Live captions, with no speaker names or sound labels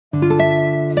You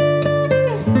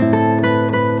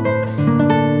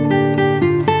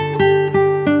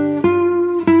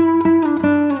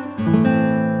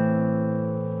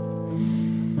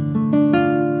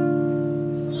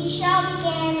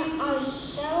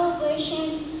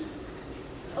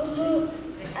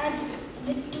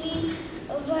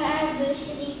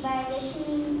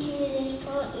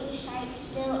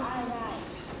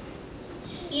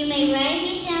may write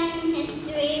me down in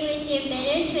history with your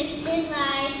bitter, twisted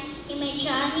lies. You may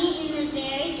trod me in the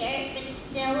very dirt, but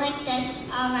still like dust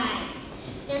I'll rise.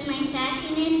 Does my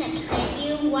sassiness upset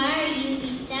you? Why are you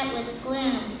beset with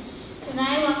gloom? 'Cause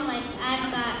I walk like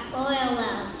I've got oil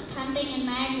wells pumping in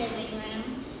my living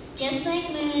room, just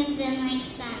like moons and like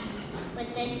suns,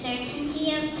 with the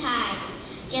certainty of tides,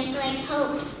 just like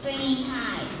hope springing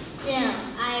high. Still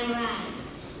I rise.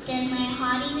 Does my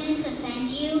haughtiness offend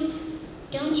you?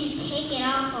 Don't you take it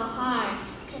awful hard,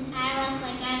 'cause I look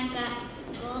like I've got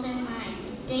golden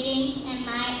mines digging in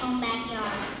my own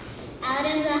backyard. Out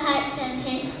of the huts of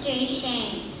history's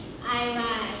shame, I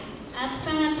rise. Up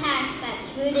from a past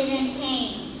that's rooted in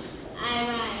pain, I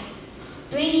rise.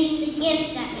 Bringing the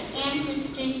gifts that the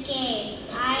ancestors gave.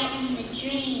 I am the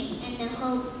dream and the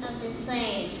hope of the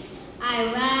slave. I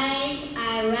rise,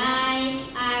 I rise,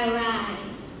 I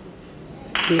rise.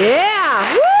 Yeah!